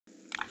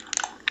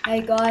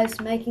Hey guys,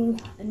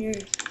 making a new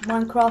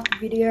Minecraft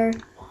video.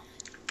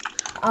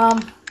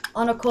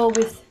 On a call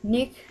with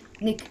Nick.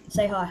 Nick,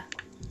 say hi.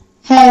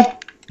 Hey,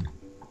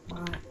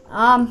 Alright.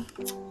 I'm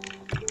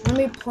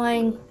gonna be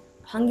playing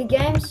Hunger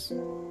Games.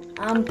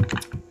 I'm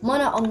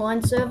on an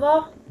online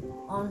server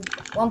on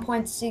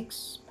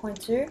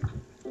 1.6.2.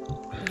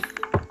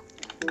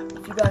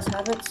 If you guys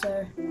have it,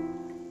 so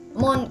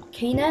I'm on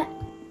Keynet.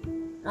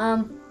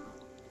 I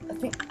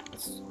think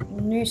it's a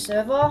new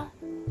server.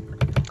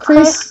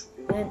 Chris,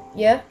 And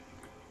yeah.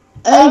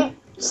 I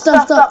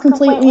stuffed up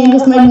completely and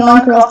just made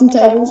 9 crafting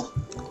tables.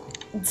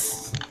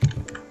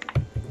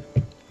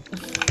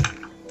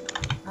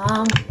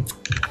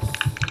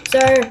 So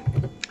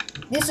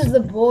this is the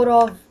board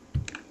of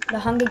the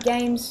Hunger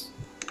Games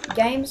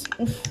The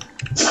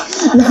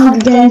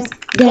Hunger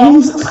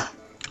Games.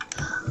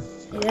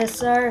 Yeah,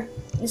 so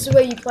this is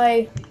where you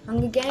play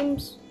Hunger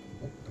Games,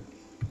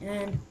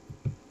 and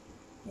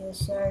yeah,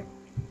 so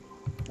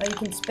you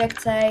can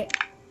spectate,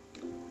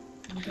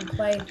 you can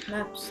play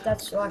maps.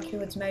 That's like who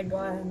it's made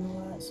by and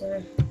all that.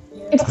 So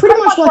yeah. It's pretty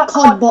much like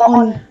COD but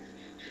on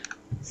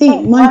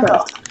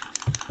Minecraft.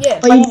 Yeah.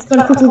 But you just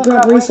gotta quickly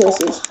grab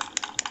resources.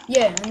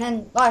 Yeah, and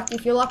then like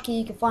if you're lucky,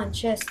 you can find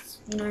chests,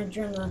 during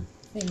the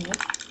thing. Yeah?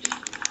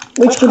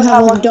 Which could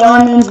have like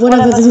diamonds,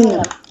 whatever's in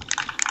them.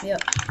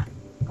 Yep.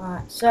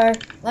 Alright, so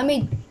let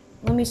me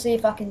see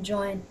if I can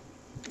join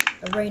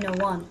Arena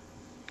 1.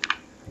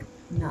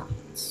 No,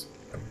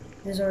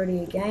 there's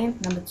already a game.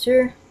 Number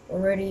 2,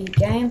 already a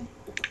game.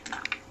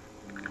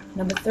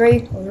 Number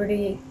 3,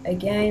 already a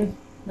game.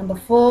 Number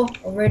 4,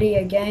 already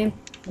a game.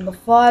 Number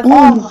 5.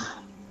 Oh.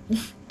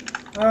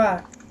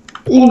 Alright.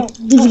 Did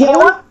you get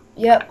one?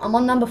 Yep, I'm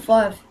on number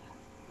 5.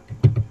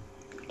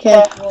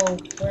 Okay. Whoa,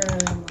 where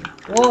am I?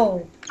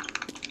 Whoa.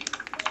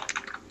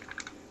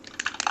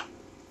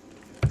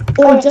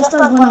 Oh, just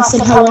as when I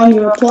said hello and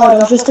you replied, I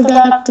was just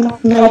about to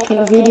make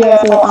a video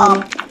for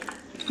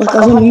like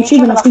I was on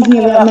YouTube and I was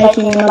thinking about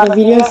making another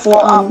video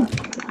for I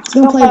was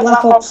gonna play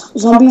Black Ops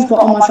Zombies but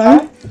on my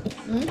phone.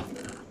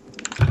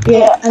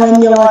 Yeah, and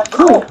then you're like,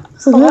 cool.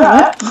 So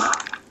alright.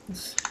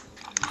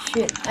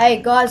 Shit.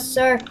 Hey guys,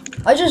 so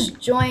I just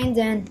joined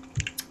and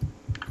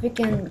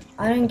freaking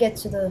I didn't get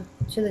to the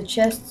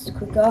chests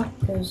quicker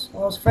because I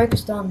was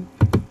focused on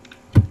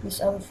this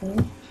other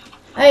thing.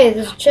 Hey,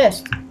 there's a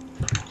chest.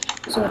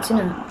 So what's in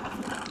it?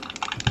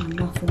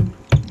 Nothing.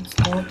 It's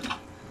dead.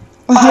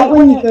 I hate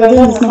when you go there and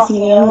there's nothing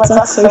in it, it's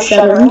like so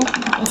shattering.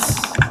 It's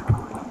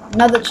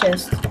another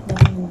chest.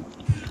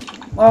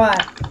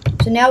 Alright.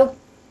 So now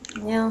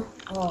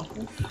oh.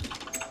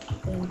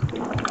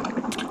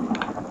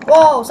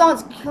 Whoa,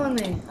 someone's killing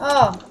me.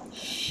 Oh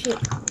shit.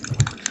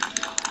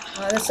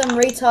 There's some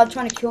retard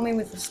trying to kill me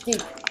with a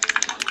stick.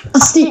 A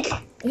stick.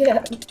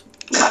 Yeah.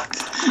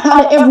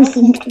 Out of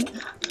everything.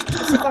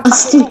 A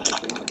stick.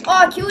 Oh,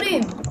 I killed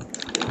him.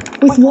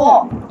 With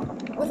what?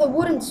 With a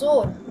wooden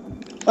sword.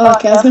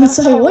 Okay, I was gonna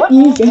say, what?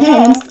 Use your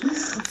hands.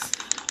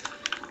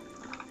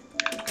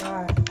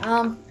 Alright,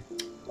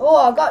 oh,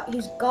 I got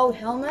his gold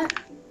helmet,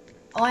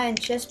 iron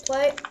chest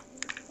plate,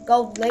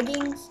 gold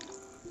leggings.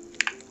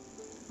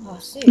 Oh,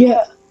 sick.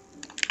 Yeah.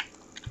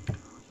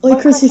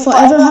 Like, Chris, if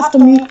I ever have to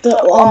mute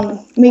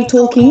the, me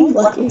talking,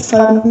 like, if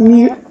I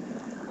mute,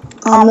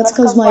 that's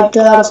because my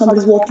dad or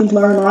somebody's walked into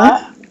my room,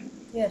 right?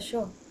 Yeah,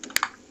 sure.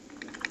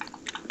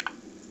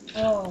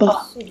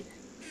 Oh, sick.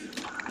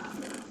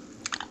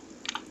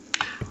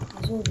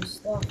 There's all this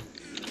stuff.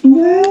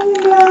 No.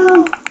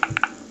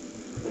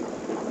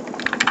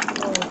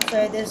 Oh,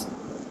 so there's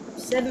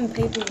 7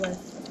 people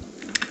left.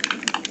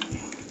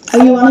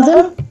 Are you one of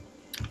them?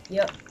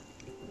 Yep.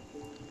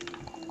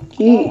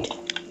 Dude.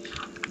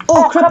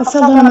 Oh crap, I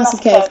fell down a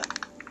massive cave.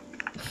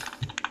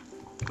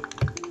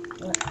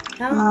 What?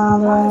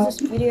 How is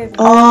this video?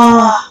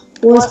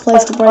 Worst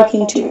place to break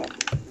into.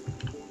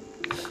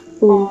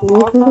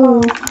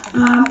 Ooh,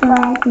 I'm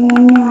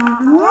breaking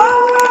out.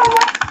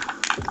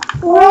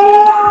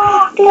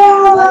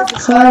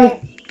 Sorry.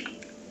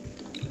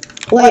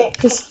 Wait,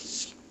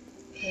 just...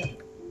 Okay,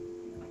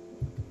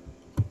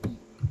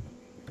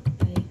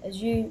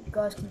 as you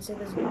guys can see,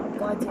 there's a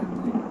guy down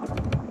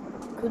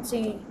there. Could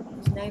see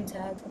his name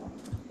tag.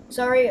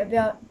 Sorry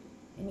about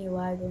any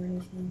lag or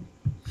anything.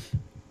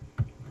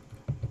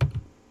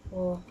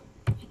 Or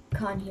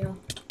can't hear.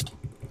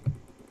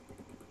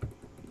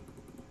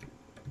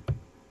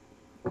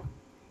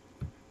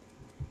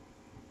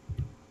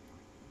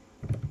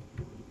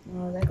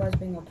 Oh, that guy's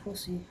being a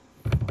pussy.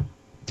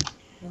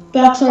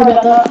 Sorry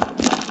about that.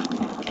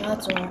 No,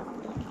 that's alright.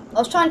 I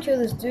was trying to kill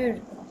this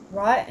dude,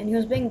 right? And he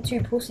was being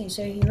too pussy,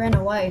 so he ran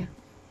away.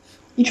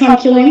 You trying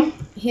to kill him?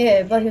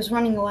 Yeah, but he was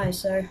running away,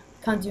 so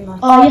can't do much.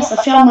 Oh yes, I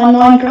found my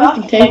 9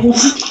 crafting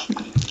tables.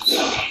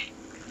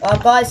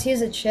 Guys,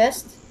 here's a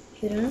chest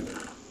hidden.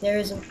 There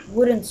is a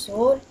wooden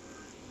sword,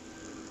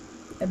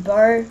 a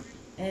bow,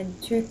 and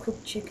 2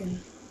 cooked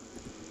chicken.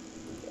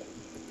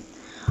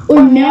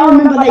 Oh, now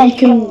remember that you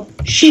can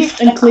shift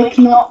and click,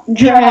 not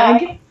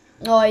drag.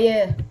 Oh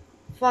yeah,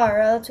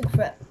 far that took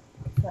for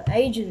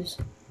ages.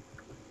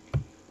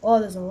 Oh,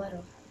 there's a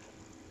ladder.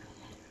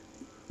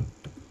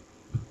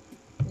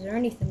 Is there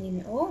anything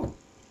in it? Oh.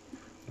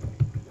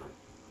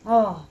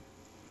 Oh.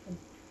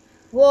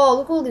 Whoa,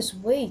 look at all this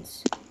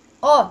wheat.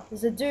 Oh,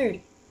 there's a dude.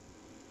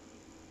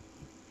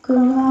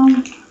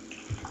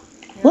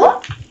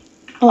 What?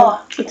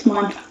 Oh, it's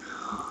mine.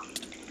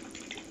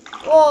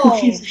 Whoa.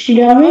 Confuse the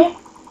shit out of me.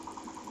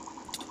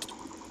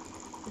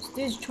 This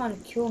dude's trying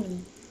to kill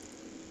me.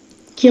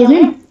 Kill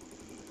him.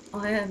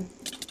 I am.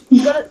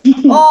 He's got it.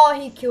 Oh,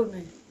 he killed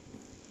me.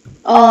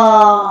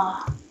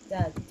 Ah.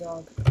 That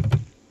dog.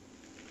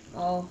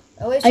 Oh,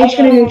 at least Are you just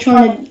gonna go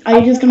Are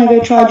you just gonna go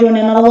try join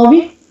another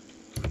lobby?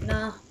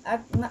 Nah.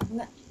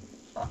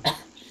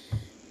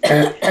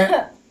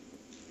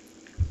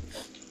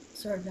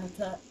 Sorry about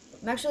that.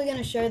 I'm actually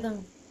gonna show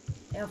them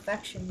our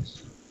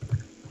factions.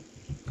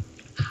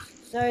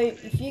 So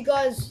if you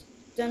guys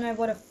don't know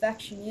what a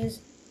faction is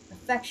A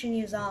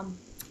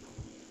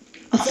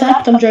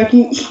fact, I'm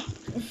joking.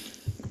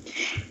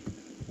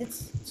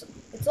 It's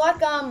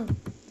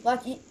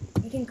like you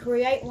can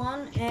create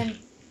one, and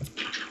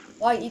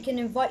like you can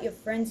invite your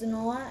friends and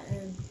all that,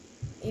 and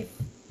if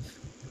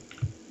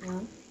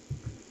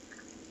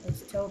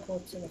let's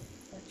teleport to the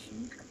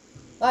faction.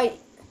 Like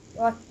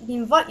you can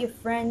invite your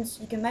friends,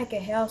 you can make a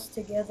house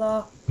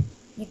together,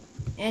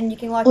 and you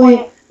can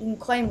you can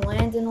claim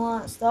land and all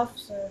that stuff.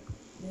 So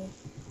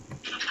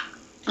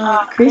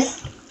yeah.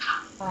 Chris.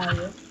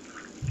 Yeah.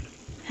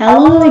 How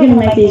long are we gonna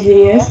make these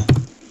videos?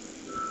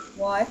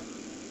 Why?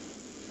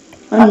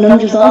 I don't know, I'm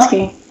just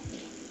asking.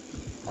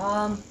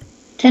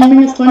 10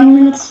 minutes, 20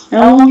 minutes?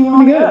 How long do you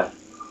want to go?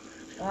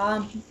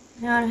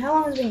 How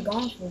long has it been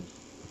gone for?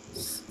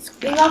 It's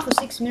been gone for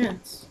 6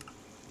 minutes.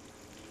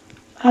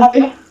 Have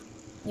you?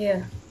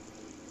 Yeah.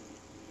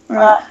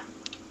 Right.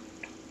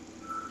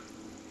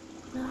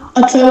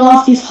 I'd say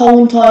last this whole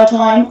entire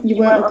time you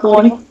weren't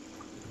recording.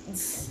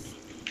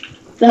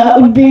 That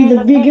would be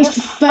the biggest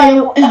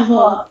fail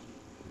ever.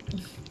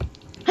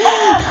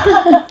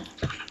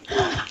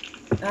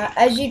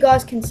 As you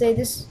guys can see,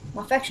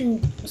 my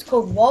faction is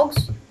called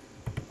Wogs.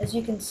 As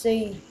you can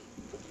see.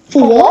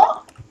 For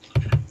what?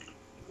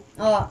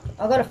 I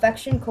got a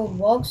faction called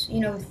Wogs.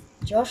 You know, with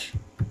Josh.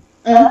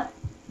 Yeah,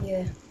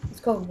 it's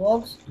called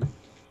Wogs.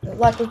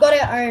 Like we've got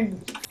our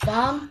own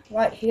farm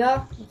right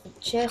here with a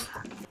chest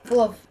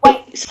full of.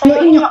 Wait, so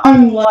you're in your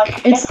own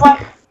it's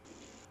like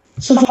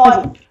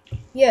survival.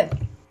 Yeah.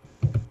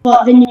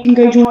 But then you can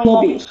go join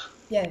lobbies.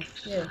 Yeah.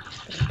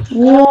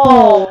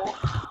 Whoa,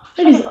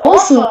 that is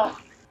awesome.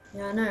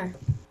 Yeah, I know.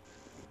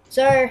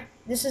 So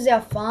this is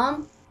our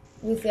farm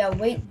with our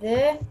wheat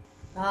there.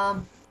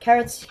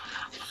 Carrots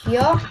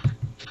here.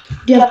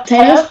 Do you have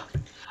potatoes?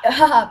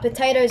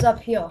 Potatoes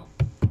up here.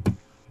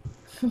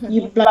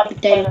 You black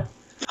potato.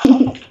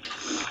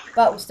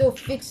 But we're still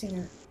fixing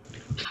it.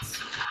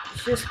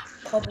 It's just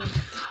cobbled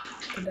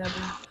kebab.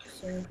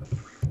 So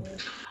yeah.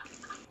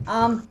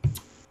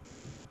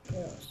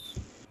 What else?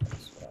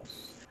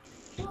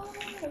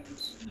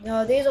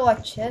 No, these are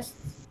like chests.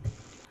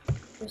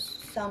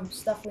 Just some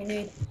stuff we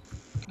need.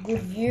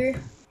 Good view.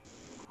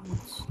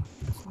 It's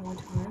my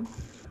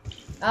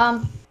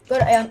time.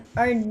 Got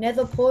our own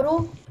nether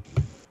portal.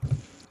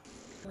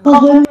 Oh,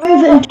 we're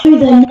moving to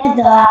the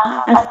nether.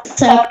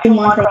 That's actually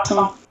Minecraft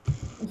song.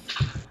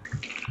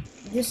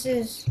 This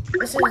is.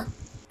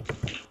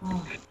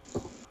 Oh.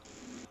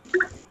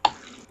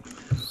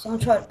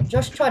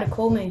 Josh tried to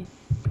call me.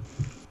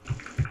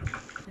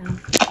 Yeah.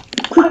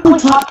 Quickly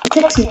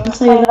text me and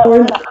say that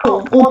we're in the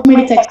call. Or me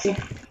to text you.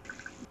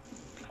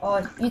 Oh,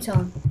 you tell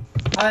him.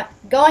 Alright,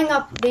 going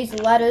up these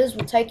ladders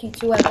will take you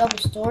to our double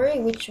story,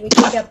 which we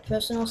keep our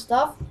personal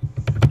stuff.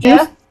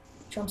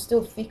 Which I'm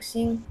still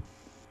fixing.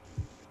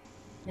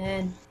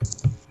 And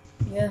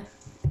yeah,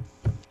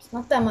 it's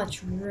not that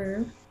much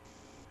room,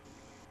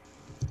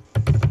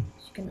 as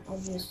you can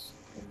obviously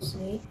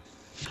see.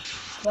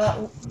 But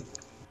I'm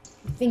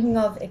thinking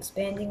of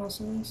expanding or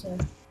something. So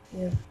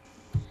yeah.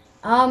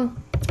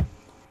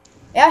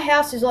 Our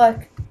house is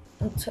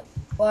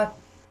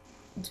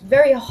it's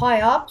very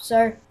high up,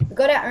 so we've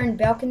got our own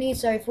balcony,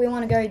 so if we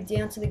want to go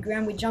down to the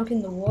ground, we jump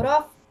in the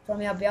water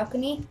from our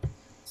balcony.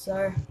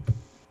 So,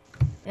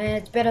 and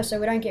it's better so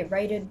we don't get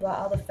raided by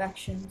other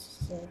factions.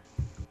 So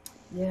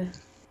yeah.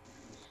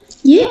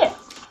 Yeah.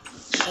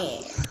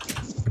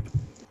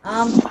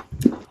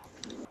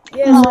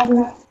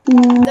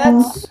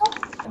 That's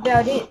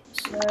about it.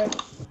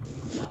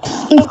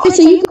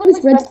 So you got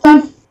this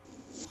redstone?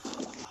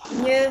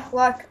 Yeah,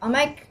 like I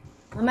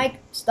make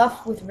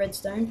stuff with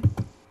redstone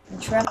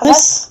and trap. I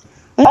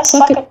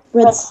suck at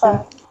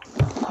redstone.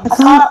 I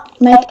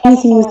can't make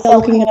anything without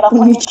looking it up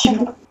on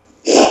YouTube.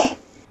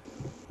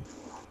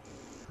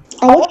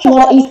 I watch a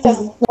lot of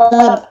Ethan's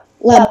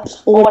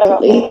labs or whatever,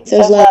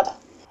 Ethan's lab,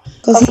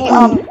 because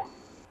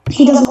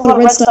he does a lot of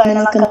redstone and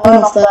I can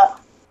learn off that.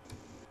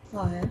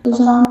 Oh yeah.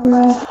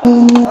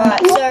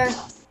 Alright, so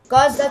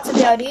guys, that's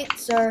about it.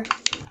 So,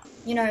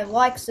 you know,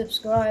 like,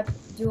 subscribe,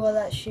 do all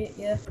that shit,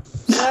 yeah.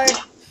 So,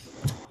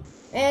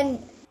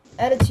 and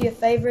add it to your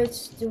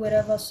favorites, do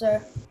whatever.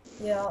 So,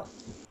 yeah.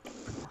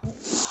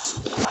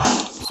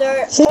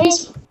 So,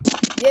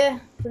 yeah,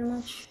 pretty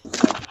much.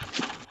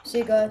 So, See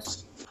you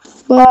guys.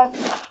 Bye.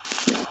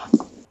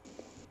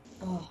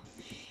 Oh,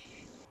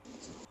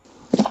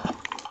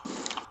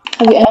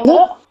 Have you ended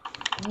it?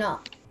 no.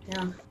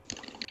 Yeah.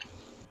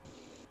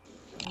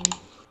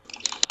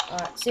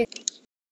 Alright, see you.